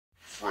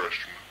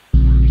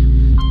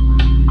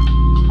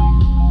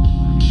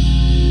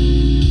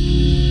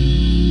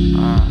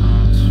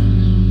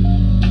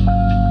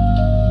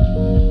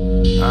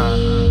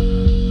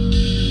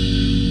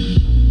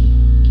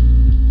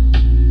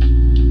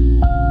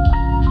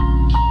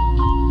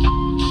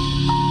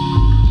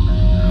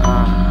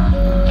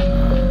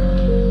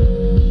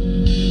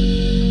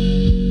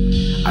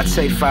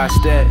5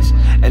 steps,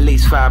 at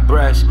least 5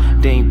 breaths.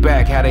 Think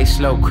back how they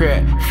slow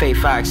crept,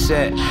 faith I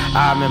accept.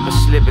 I remember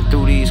slipping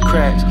through these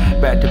cracks,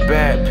 back to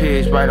back,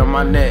 pigs right on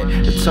my neck.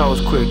 The toes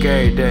quick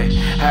every day,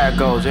 how it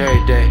goes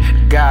every day.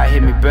 God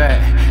hit me back,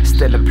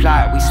 still a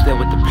plot, we still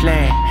with the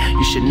plan.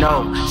 You should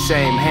know,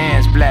 same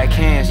hands, black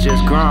hands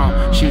just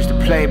grown. She used to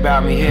play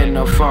about me hitting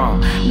no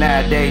phone.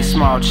 Nowadays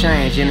small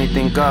change,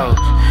 anything goes.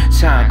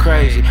 Time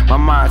crazy, my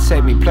mind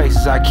take me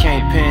places I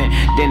can't pin.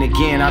 Then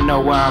again, I know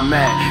where I'm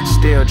at.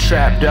 Still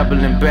trapped,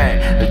 doubling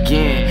back.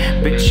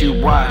 Again, bitch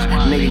you watch,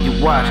 nigga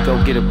you watch,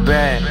 go get a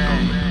bag.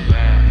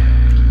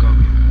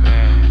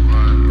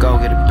 Go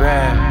get a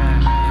bag.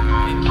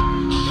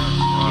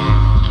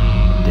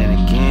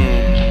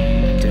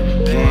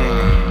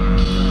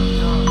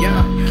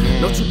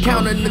 Don't you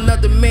count on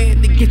another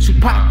man to get you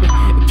poppin'.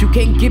 If you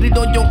can't get it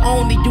on your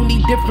own, then you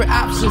need different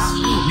options.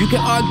 You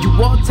can argue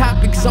all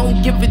topics, I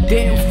don't give a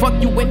damn.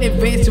 Fuck you in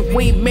advance, if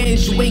we ain't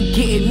mans, you ain't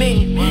getting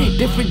in.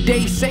 Different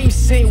days, same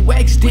sin,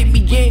 wax did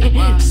me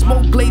in.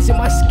 Smoke glazing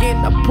my skin,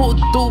 I pulled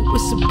through,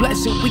 it's a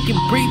blessing, we can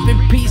breathe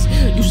in peace.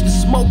 Used to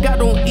smoke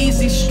out on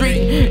Easy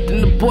Street,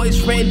 then the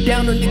boys ran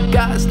down on the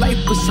guys. Life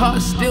was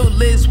hard, still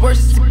is worse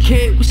as a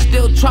kid, we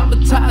still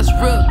traumatized.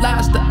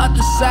 Realized the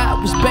other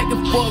side was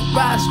begging for a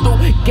rise. Throw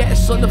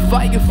gas on the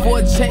fire for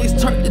a change,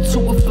 turned into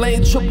a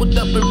flame, tripled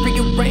up and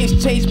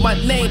rearranged, changed my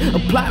name,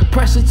 applied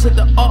pressure to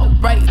the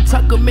alt-right,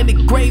 tuck them in the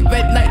grave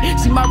at night,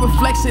 see my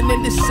reflection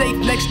in the safe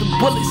next to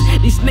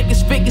bullets. These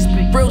niggas figures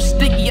be real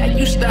sticky, I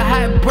used to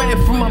hide bread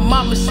from my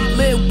mama, she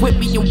lived with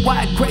me and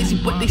wild crazy,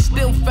 but they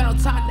still found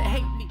time to